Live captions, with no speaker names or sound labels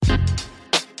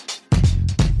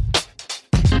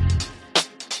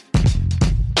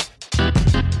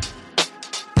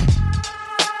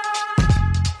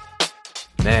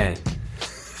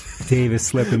Dave is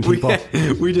slipping, people.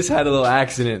 We just had a little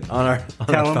accident on our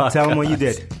podcast. Tell him what you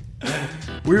did.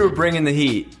 We were bringing the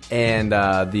heat, and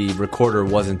the recorder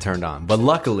wasn't turned on. But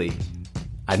luckily,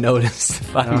 I noticed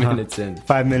 5 minutes in.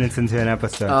 5 minutes into an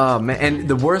episode. Oh, man. And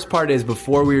the worst part is,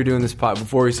 before we were doing this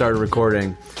before we started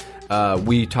recording,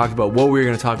 we talked about what we were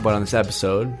going to talk about on this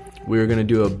episode. We were going to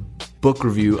do a book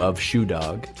review of Shoe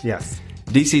Dog. Yes.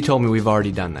 DC told me we've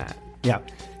already done that. Yeah.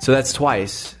 So that's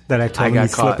twice that I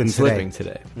got caught slipping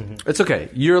today. Mm-hmm. It's okay.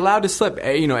 You're allowed to slip,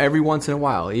 every once in a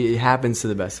while. It happens to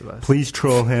the best of us. Please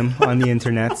troll him on the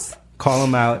internets. Call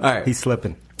him out. All right. He's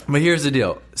slipping. But here's the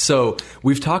deal. So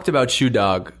we've talked about Shoe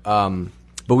Dog,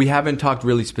 but we haven't talked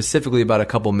really specifically about a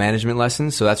couple management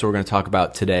lessons. So that's what we're going to talk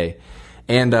about today.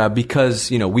 And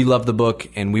because, we love the book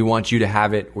and we want you to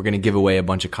have it, we're going to give away a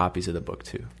bunch of copies of the book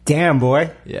too. Damn, boy.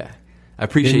 Yeah. I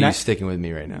appreciate you sticking with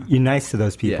me right now. You're nice to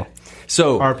those people. Yeah.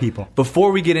 So, our people.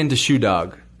 Before we get into Shoe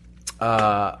Dog,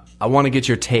 I want to get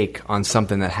your take on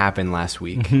something that happened last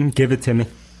week. Mm-hmm. Give it to me.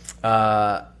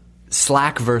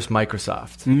 Slack versus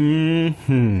Microsoft.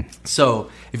 Mm-hmm.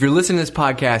 So, if you're listening to this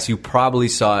podcast, you probably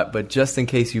saw it, but just in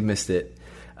case you missed it,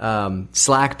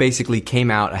 Slack basically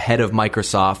came out ahead of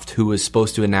Microsoft, who was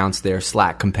supposed to announce their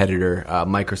Slack competitor,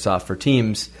 Microsoft for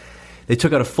Teams. They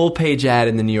took out a full-page ad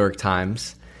in the New York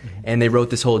Times. And they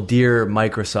wrote this whole Dear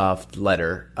Microsoft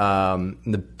letter.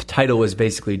 The title was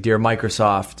basically, Dear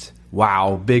Microsoft,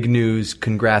 wow, big news,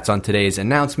 congrats on today's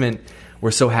announcement. We're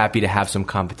so happy to have some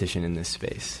competition in this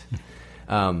space.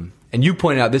 And you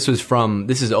pointed out this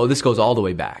goes all the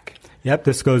way back. Yep,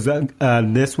 this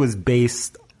was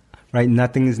based, right,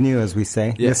 nothing is new, as we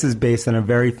say. Yeah. This is based on a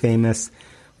very famous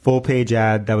full-page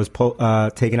ad that was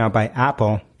taken out by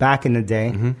Apple back in the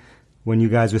day when you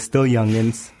guys were still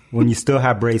youngins. When you still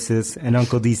have braces and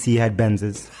Uncle DC had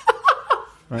Benzes.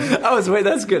 Right?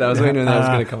 That's good. I was waiting when that was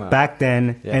going to come out. Back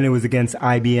then, and it was against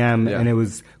IBM, and it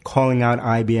was calling out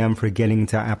IBM for getting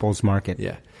to Apple's market.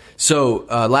 Yeah. So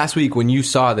last week when you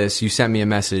saw this, you sent me a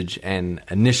message, and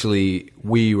initially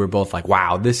we were both like,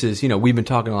 wow, this is, we've been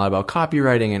talking a lot about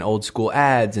copywriting and old school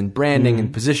ads and branding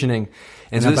and positioning.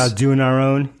 And so about doing our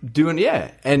own?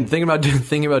 And thinking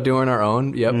about doing our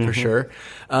own. Yep, for sure.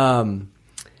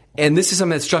 And this is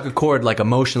something that struck a chord, like,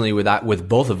 emotionally with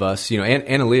both of us.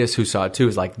 And Elias, who saw it too,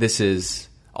 is like, this is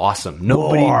awesome.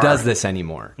 Nobody does this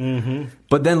anymore. Mm-hmm.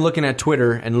 But then looking at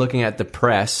Twitter and looking at the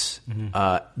press,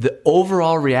 the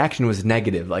overall reaction was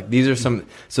negative. Like, these are some.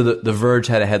 So the Verge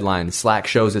had a headline: Slack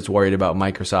shows it's worried about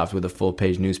Microsoft with a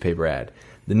full-page newspaper ad.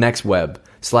 The next web: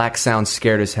 Slack sounds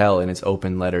scared as hell in its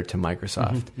open letter to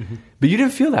Microsoft. Mm-hmm. But you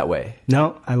didn't feel that way.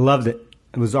 No, I loved it.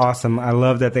 It was awesome. I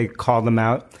love that they called them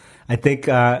out. I think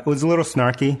it was a little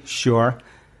snarky, sure,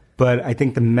 but I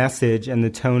think the message and the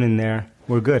tone in there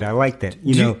were good. I liked it.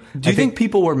 Do you think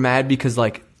people were mad because,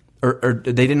 like, or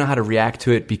they didn't know how to react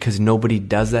to it because nobody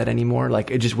does that anymore? Like,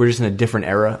 we're just in a different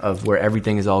era of where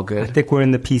everything is all good. I think we're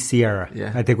in the PC era.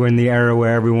 Yeah. I think we're in the era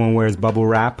where everyone wears bubble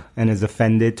wrap and is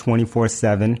offended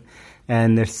 24/7,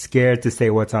 and they're scared to say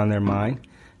what's on their mind.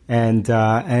 And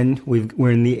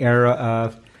we're in the era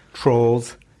of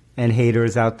trolls and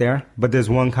haters out there. But there's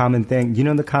one common thing. You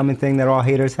know the common thing that all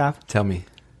haters have? Tell me.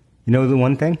 You know the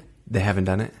one thing? They haven't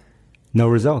done it? No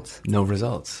results. No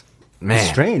results. Man. It's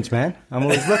strange, man. I'm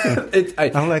always looking.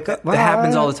 I'm like, it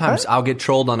happens all the time. So I'll get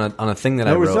trolled on a thing that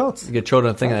I wrote. No results. I get trolled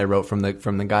on a thing that I wrote from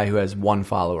the guy who has one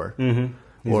follower. Mm-hmm.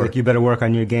 He's like, you better work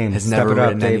on your game. Has never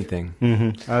written anything.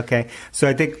 Mm-hmm. Okay. So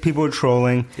I think people are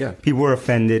trolling. Yeah. People are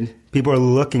offended. People are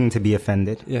looking to be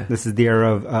offended. Yeah. This is the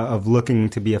era of looking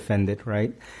to be offended,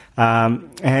 right?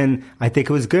 And I think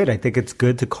it was good. I think it's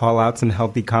good to call out some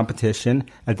healthy competition.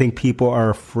 I think people are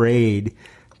afraid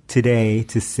today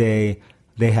to say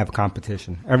they have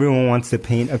competition. Everyone wants to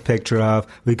paint a picture of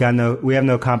we have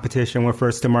no competition. We're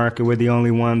first to market. We're the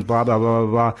only ones. Blah blah blah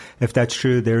blah blah. If that's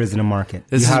true, there isn't a market.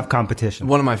 You have competition.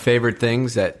 One of my favorite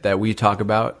things that we talk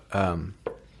about.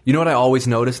 You know what I always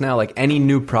notice now? Like, any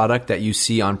new product that you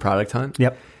see on Product Hunt.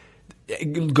 Yep.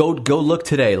 Go look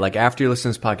today. Like, after you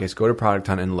listen to this podcast, go to Product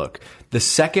Hunt and look. The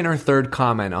second or third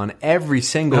comment on every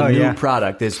single new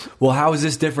product is, well, how is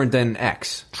this different than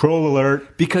X? Troll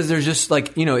alert. Because there's just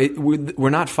like,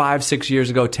 we're not 5-6 years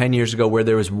ago, 10 years ago where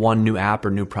there was one new app or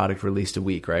new product released a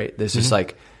week, right? There's just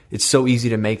like, it's so easy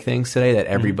to make things today that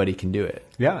everybody can do it.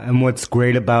 Yeah, and what's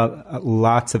great about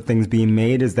lots of things being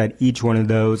made is that each one of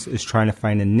those is trying to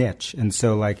find a niche. And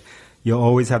so, like, you'll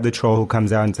always have the troll who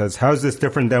comes out and says, how's this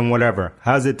different than whatever?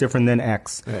 How's it different than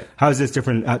X? Right. How's this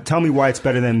different? Tell me why it's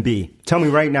better than B. Tell me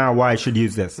right now why I should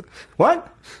use this. What?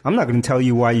 I'm not going to tell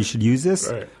you why you should use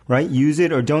this, right? Use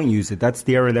it or don't use it. That's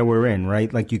the era that we're in,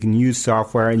 right? Like you can use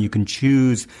software and you can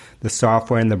choose the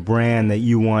software and the brand that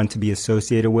you want to be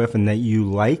associated with and that you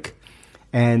like.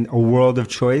 And a world of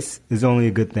choice is only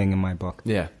a good thing in my book.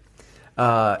 Yeah.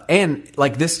 And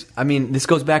like this, I mean, this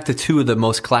goes back to two of the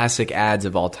most classic ads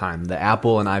of all time, the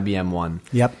Apple and IBM one.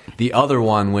 Yep. The other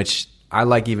one, which I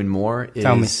like even more,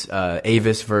 is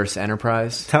Avis versus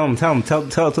Enterprise. Tell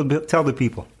the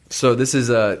people. So this is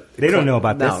they don't know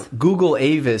about now, this. Google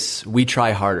Avis, we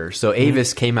try harder. So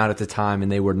Avis came out at the time,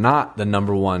 and they were not the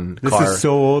number one this car. This is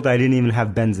so old. I didn't even have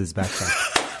Benzes back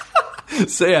then.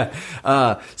 So yeah,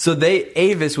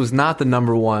 Avis was not the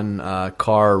number one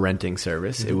car renting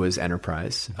service. It was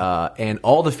Enterprise, and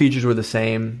all the features were the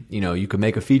same. You know, you could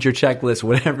make a feature checklist,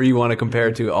 whatever you want to compare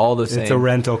it to, all the same. It's a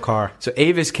rental car. So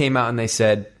Avis came out and they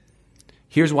said,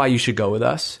 "Here's why you should go with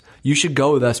us. You should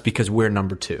go with us because we're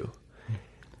number two.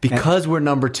 Because we're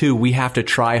number two, we have to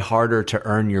try harder to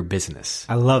earn your business."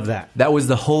 I love that. That was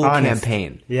the whole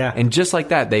campaign. Yeah. And just like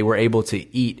that, they were able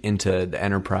to eat into the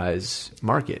enterprise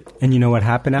market. And you know what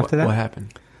happened after that? What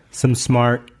happened? Some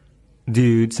smart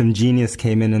dude, some genius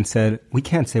came in and said, we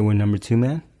can't say we're number two,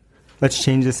 man. Let's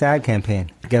change this ad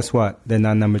campaign. Guess what? They're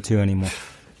not number two anymore.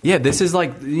 Yeah, this is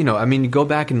like, you know, I mean, you go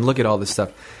back and look at all this stuff.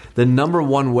 The number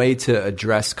one way to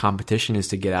address competition is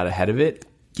to get out ahead of it.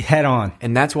 Head on.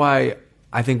 And that's why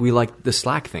I think we like the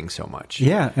Slack thing so much.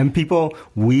 Yeah, and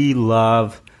we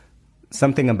love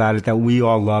something about it that we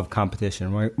all love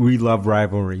competition, right? We love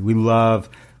rivalry. We love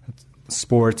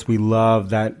sports. We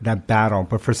love that battle.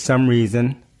 But for some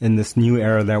reason, in this new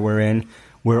era that we're in,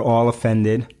 we're all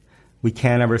offended. We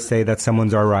can't ever say that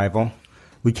someone's our rival.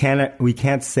 We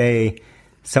can't say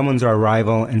someone's our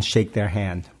rival and shake their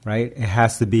hand, right? It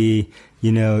has to be,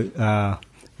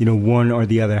 one or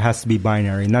the other. It has to be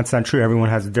binary. And that's not true. Everyone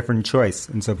has a different choice.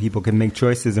 And so people can make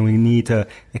choices, and we need to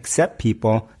accept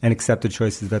people and accept the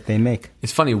choices that they make.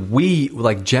 It's funny.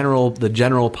 The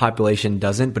general population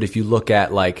doesn't. But if you look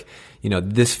at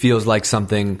this feels like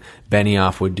something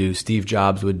Benioff would do, Steve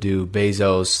Jobs would do,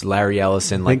 Bezos, Larry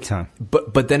Ellison. Big time.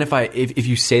 But then if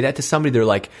you say that to somebody, they're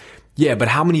like, yeah, but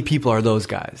how many people are those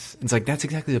guys? It's like, that's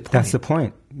exactly the point. That's the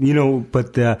point.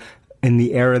 But in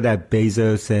the era that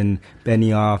Bezos and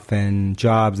Benioff and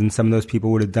Jobs and some of those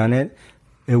people would have done it,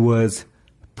 it was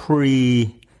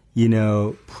pre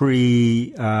everyone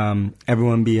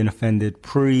being offended,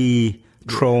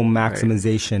 pre-troll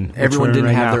maximization. Right. Everyone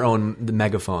didn't have their own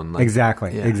megaphone.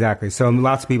 Exactly. So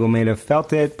lots of people may have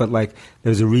felt it, but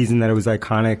there's a reason that it was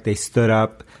iconic. They stood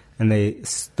up. And they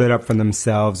stood up for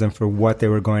themselves and for what they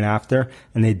were going after,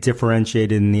 and they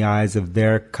differentiated in the eyes of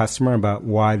their customer about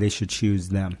why they should choose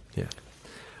them. Yeah.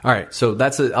 All right. So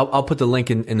I'll put the link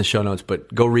in the show notes,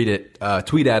 but go read it.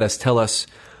 Tweet at us. Tell us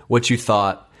what you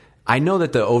thought. I know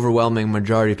that the overwhelming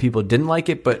majority of people didn't like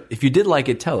it, but if you did like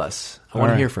it, tell us. I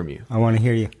want to hear from you. I want to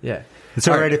hear you. Yeah. It's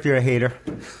all right if you're a hater.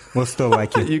 We'll still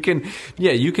like you. You can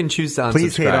choose to unsubscribe.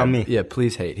 Please hate on me. Yeah,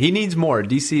 please hate. He needs more.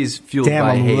 DC is fueled by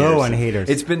I'm haters. low on haters.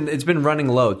 It's been running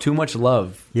low. Too much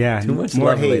love. Yeah, too much more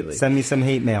love hate. lately. Send me some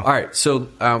hate mail. All right, so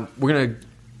we're gonna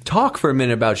talk for a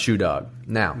minute about Shoe Dog.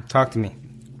 Now, talk to me.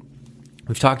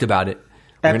 We've talked about it.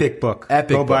 Epic book.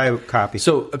 Go buy a copy.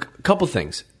 So a couple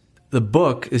things. The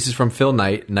book. This is from Phil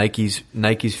Knight, Nike's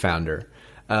founder.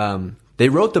 They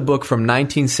wrote the book from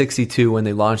 1962 when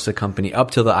they launched the company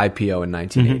up till the IPO in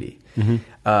 1980.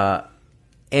 Mm-hmm.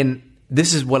 And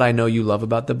this is what I know you love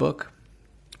about the book.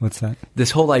 What's that? This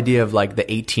whole idea of the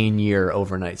 18-year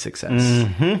overnight success.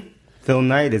 Mm-hmm. Phil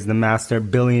Knight is the master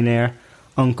billionaire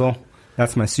uncle.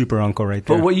 That's my super uncle right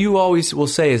there. But what you always will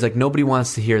say is nobody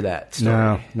wants to hear that story.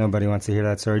 No, nobody wants to hear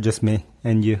that story. Just me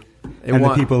and you.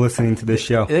 The people listening to this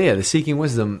show. Yeah, the Seeking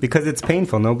Wisdom. Because it's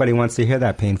painful. Nobody wants to hear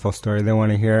that painful story. They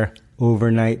want to hear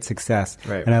overnight success.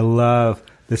 Right. And I love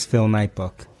this Phil Knight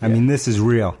book. I mean, this is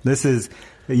real. This is,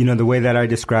 the way that I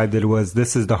described it was,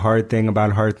 this is The Hard Thing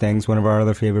About Hard Things, one of our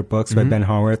other favorite books by Ben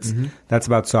Horowitz. Mm-hmm. That's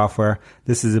about software.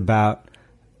 This is about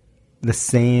the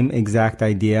same exact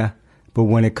idea, but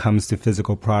when it comes to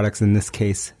physical products, in this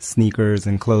case, sneakers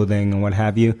and clothing and what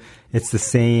have you, it's the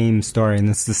same story. And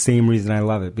it's the same reason I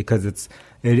love it, because it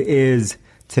is,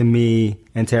 to me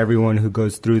and to everyone who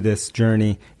goes through this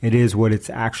journey, it is what it's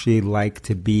actually like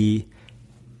to be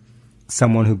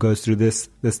someone who goes through this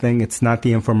thing. It's not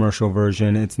the infomercial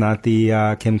version. It's not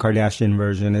the Kim Kardashian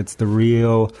version. It's the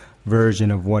real version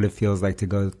of what it feels like to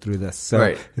go through this.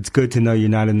 So It's good to know you're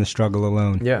not in the struggle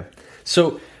alone. Yeah.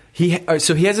 So he has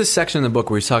a section in the book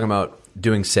where he's talking about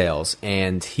doing sales,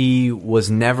 and he was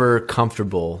never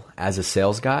comfortable as a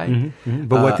sales guy.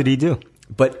 But what did he do?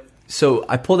 But so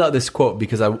I pulled out this quote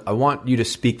because I want you to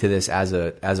speak to this as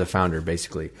a founder,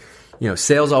 basically.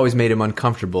 Sales always made him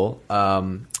uncomfortable,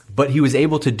 but he was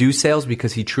able to do sales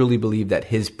because he truly believed that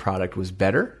his product was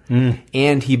better,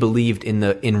 and he believed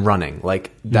in running.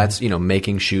 Like that's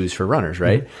making shoes for runners,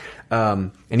 right?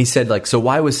 And he said, like, so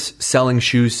why was selling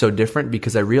shoes so different?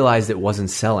 Because I realized it wasn't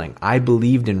selling. I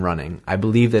believed in running. I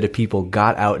believed that if people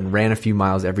got out and ran a few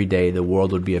miles every day, the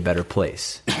world would be a better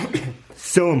place.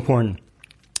 So important.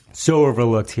 So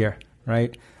overlooked here,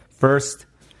 right? First,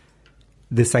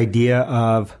 this idea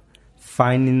of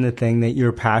finding the thing that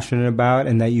you're passionate about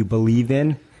and that you believe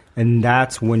in, and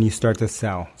that's when you start to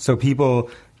sell. So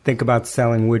people think about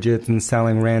selling widgets and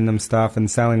selling random stuff and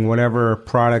selling whatever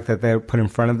product that they put in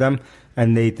front of them,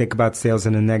 and they think about sales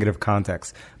in a negative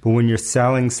context. But when you're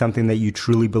selling something that you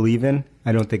truly believe in,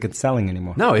 I don't think it's selling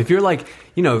anymore. No, if you're like,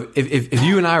 if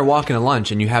you and I are walking to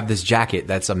lunch and you have this jacket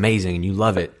that's amazing and you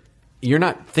love it, you're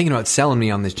not thinking about selling me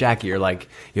on this jacket. You're like,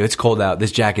 it's cold out.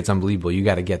 This jacket's unbelievable. You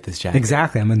got to get this jacket.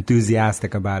 Exactly. I'm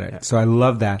enthusiastic about it. Yeah. So I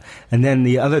love that. And then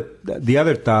the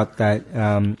other thought that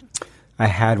I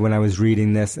had when I was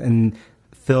reading this, and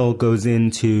Phil goes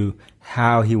into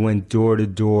how he went door to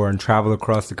door and traveled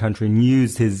across the country and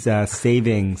used his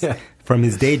savings from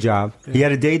his day job. Yeah. He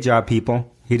had a day job,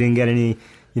 people. He didn't get any,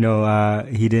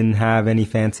 he didn't have any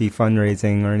fancy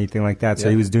fundraising or anything like that. So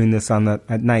he was doing this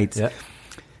at nights. Yeah.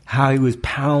 How he was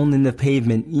pounding the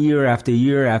pavement year after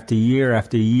year after year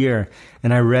after year.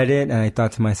 And I read it and I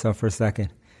thought to myself for a second,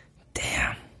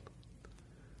 damn,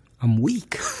 I'm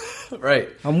weak. Right.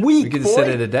 I'm weak, You get to sit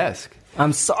at a desk.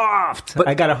 I'm soft. But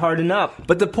I got to harden up.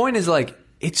 But the point is, like,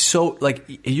 it's so, like,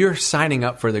 you're signing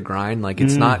up for the grind. Like,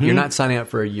 it's not, you're not signing up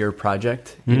for a year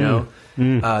project, you know?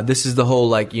 This is the whole,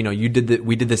 like, we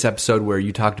did this episode where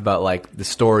you talked about, like, the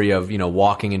story of,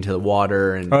 walking into the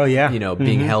water and,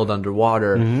 being held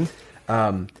underwater.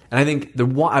 And I think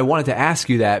I wanted to ask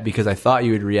you that because I thought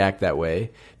you would react that way,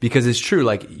 because it's true.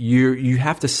 Like, you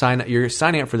have to you're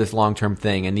signing up for this long-term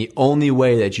thing. And the only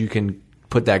way that you can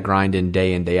put that grind in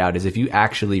day out is if you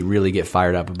actually really get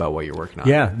fired up about what you're working on.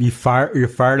 Yeah. You're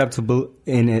fired up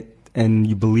in it and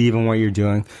you believe in what you're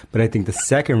doing. But I think the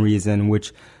second reason,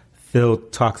 which Phil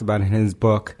talks about in his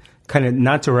book, kind of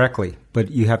not directly,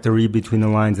 but you have to read between the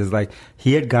lines, is like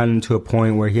he had gotten to a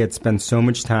point where he had spent so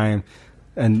much time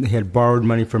and he had borrowed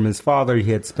money from his father.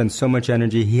 He had spent so much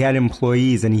energy. He had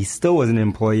employees and he still was an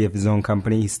employee of his own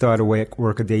company. He still had to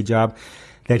work a day job,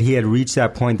 that he had reached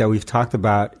that point that we've talked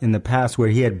about in the past where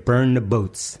he had burned the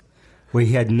boats, where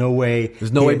he had no way.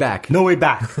 There's no way back. No way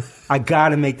back. I got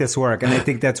to make this work. And I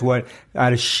think that's what,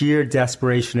 out of sheer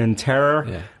desperation and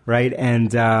terror, right?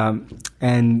 And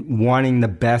wanting the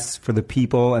best for the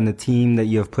people and the team that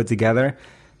you have put together,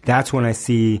 that's when I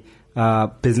see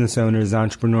business owners,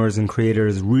 entrepreneurs, and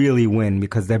creators really win,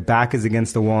 because their back is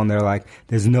against the wall and they're like,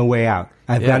 there's no way out.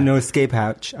 I've got no escape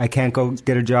hatch. I can't go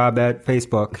get a job at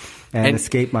Facebook and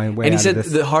escape my way out of this. And he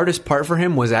said the hardest part for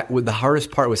him was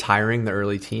hiring the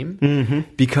early team,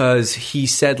 because he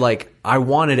said, like, I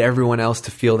wanted everyone else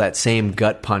to feel that same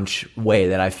gut punch way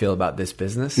that I feel about this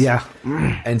business. Yeah.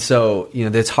 And so,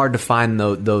 it's hard to find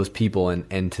those people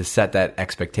and to set that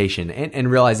expectation and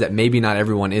realize that maybe not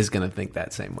everyone is going to think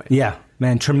that same way. Yeah,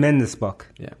 man, trendous book.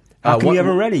 Yeah. How come you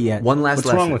haven't read it yet? One last What's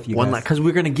lesson. wrong with you guys? Because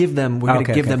we're going to give them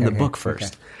the book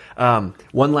first. Okay.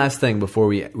 One last thing before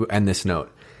we end this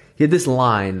note. He had this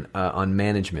line on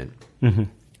management.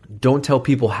 Don't tell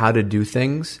people how to do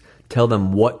things. Tell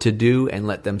them what to do and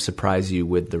let them surprise you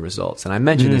with the results. And I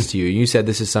mentioned this to you. You said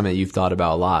this is something that you've thought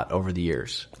about a lot over the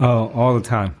years. Oh, all the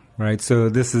time, right? So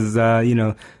this is,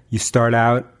 you start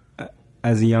out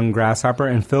as a young grasshopper,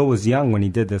 and Phil was young when he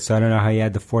did this, so I don't know how he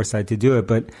had the foresight to do it,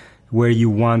 but where you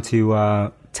want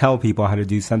to tell people how to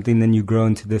do something, then you grow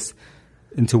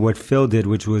into what Phil did,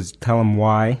 which was tell them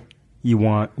what you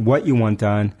want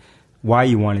done, why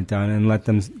you want it done, and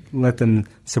let them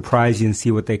surprise you and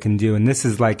see what they can do. And this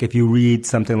is like if you read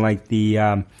something like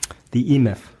the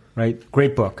E-Myth, right?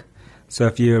 Great book. So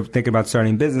if you're thinking about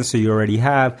starting a business or you already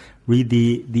have, read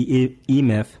the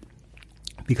E-Myth,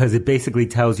 because it basically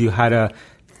tells you how to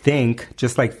think,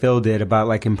 just like Phil did, about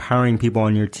like empowering people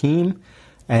on your team.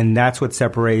 And that's what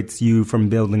separates you from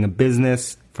building a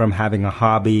business, from having a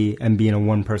hobby, and being a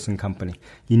one-person company.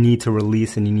 You need to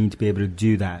release and you need to be able to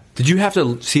do that. Did you have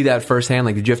to see that firsthand?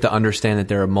 Like, did you have to understand that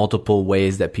there are multiple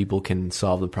ways that people can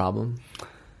solve the problem?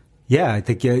 Yeah, I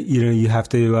think you have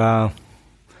to.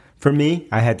 For me,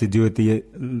 I had to do it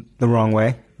the wrong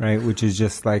way, right? Which is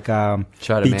just like Try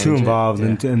to be manage too it, involved yeah.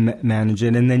 and to manage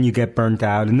it, and then you get burnt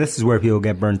out. And this is where people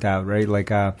get burnt out, right?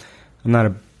 Like I'm not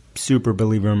a super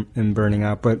believer in burning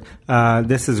out, but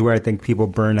this is where I think people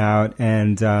burn out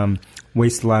and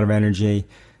waste a lot of energy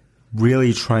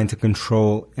really trying to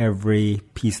control every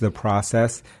piece of the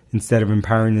process instead of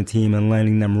empowering the team and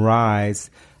letting them rise.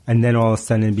 And then all of a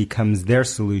sudden it becomes their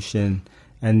solution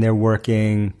and they're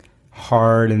working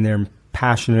hard and they're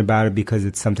passionate about it because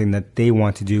it's something that they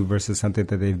want to do versus something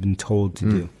that they've been told to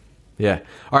do. Yeah.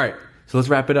 All right. So let's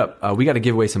wrap it up. We got to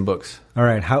give away some books. All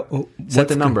right. Set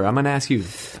the number. I'm going to ask you.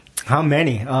 How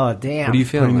many? Oh, damn. What are you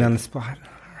feeling Putting me like? on the spot.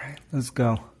 All right. Let's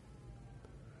go.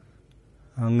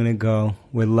 I'm going to go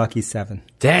with Lucky 7.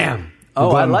 Damn. Oh,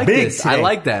 We're I going like big this. I today.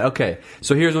 like that. Okay.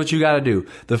 So here's what you got to do.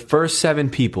 The first 7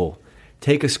 people,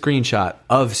 take a screenshot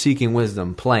of Seeking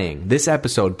Wisdom playing, this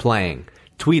episode playing.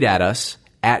 Tweet at us,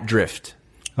 @Drift.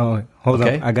 Oh, hold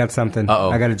Okay. on. I got something.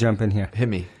 Uh-oh. I got to jump in here. Hit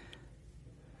me.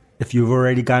 If you've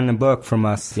already gotten a book from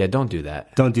us, Yeah, don't do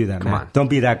that. don't do that, Come man. on. Don't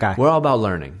be that guy. We're all about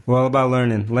learning. We're all about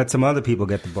learning. Let some other people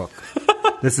get the book.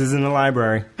 This isn't a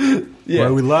library.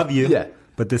 Well, we love you, Yeah.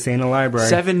 but this ain't a library.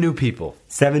 7 new people.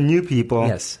 7 new people.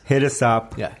 Yes. Hit us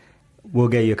up. Yeah. We'll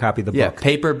get you a copy of the Yeah, book.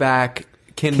 paperback,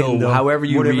 Kindle, Kindle, however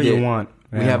you whatever read you it. want.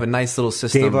 We Yeah. have a nice little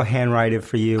system. Dave will handwrite it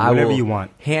for you. I Whatever will you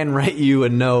want. handwrite you a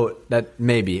note that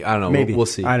maybe, I don't know, Maybe. We'll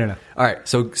see. I don't know. All right,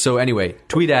 so anyway,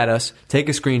 tweet at us, take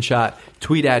a screenshot,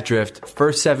 tweet @Drift.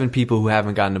 First 7 people who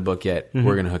haven't gotten a book yet,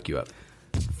 we're going to hook you up.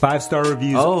 5-star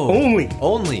reviews Oh, only.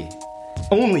 Only.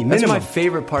 Only. That's Minimum. my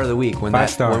favorite part of the week when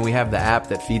 5-star. when we have the app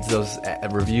that feeds those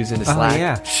reviews into Oh, Slack.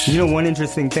 yeah. You know, one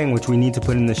interesting thing which we need to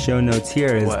put in the show notes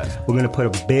here is What? we're going to put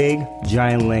a big,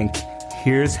 giant link.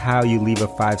 Here's how you leave a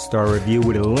 5-star review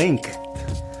with a link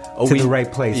to the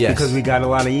right place. Yes. Because we got a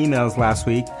lot of emails last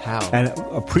week. How? And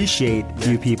appreciate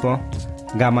you people.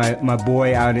 Got my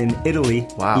boy out in Italy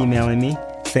Wow. emailing me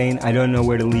saying, I don't know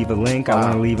where to leave a link. I Wow.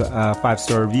 want to leave a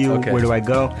 5-star review. Okay. Where do I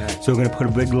go? Yeah. So we're going to put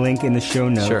a big link in the show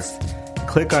notes. Sure.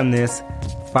 Click on this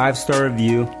 5-star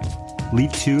review.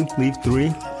 Leave 2, leave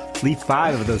 3, leave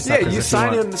 5 of those Yeah, suckers. you if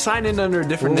sign want. in under a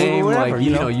different Well, name, whatever, like you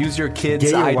you know. know, use your kids'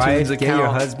 Get your iTunes wife, account, get your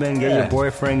husband, get Yeah. your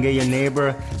boyfriend, get your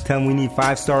neighbor. Tell them we need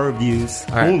 5-star reviews.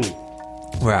 All right. Only.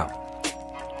 We're out.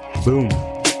 Boom.